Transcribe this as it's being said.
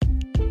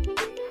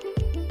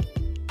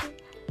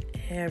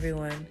Hey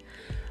everyone,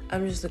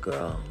 I'm just a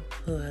girl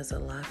who has a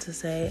lot to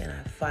say, and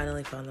I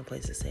finally found the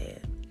place to say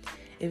it.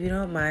 If you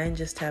don't mind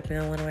just tapping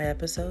on one of my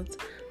episodes,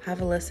 have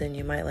a listen,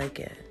 you might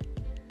like it.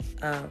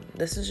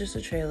 This is just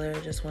a trailer,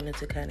 just wanted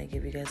to kind of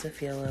give you guys a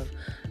feel of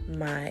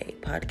my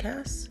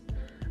podcast.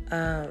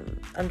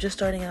 I'm just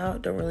starting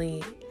out, don't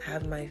really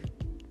have my,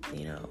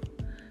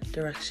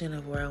 direction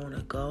of where I want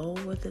to go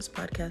with this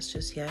podcast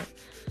just yet.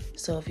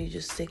 So if you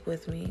just stick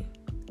with me,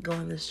 go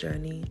on this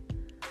journey,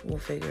 we'll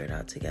figure it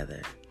out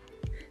together.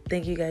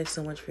 Thank you guys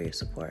so much for your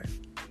support,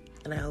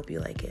 and I hope you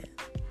like it.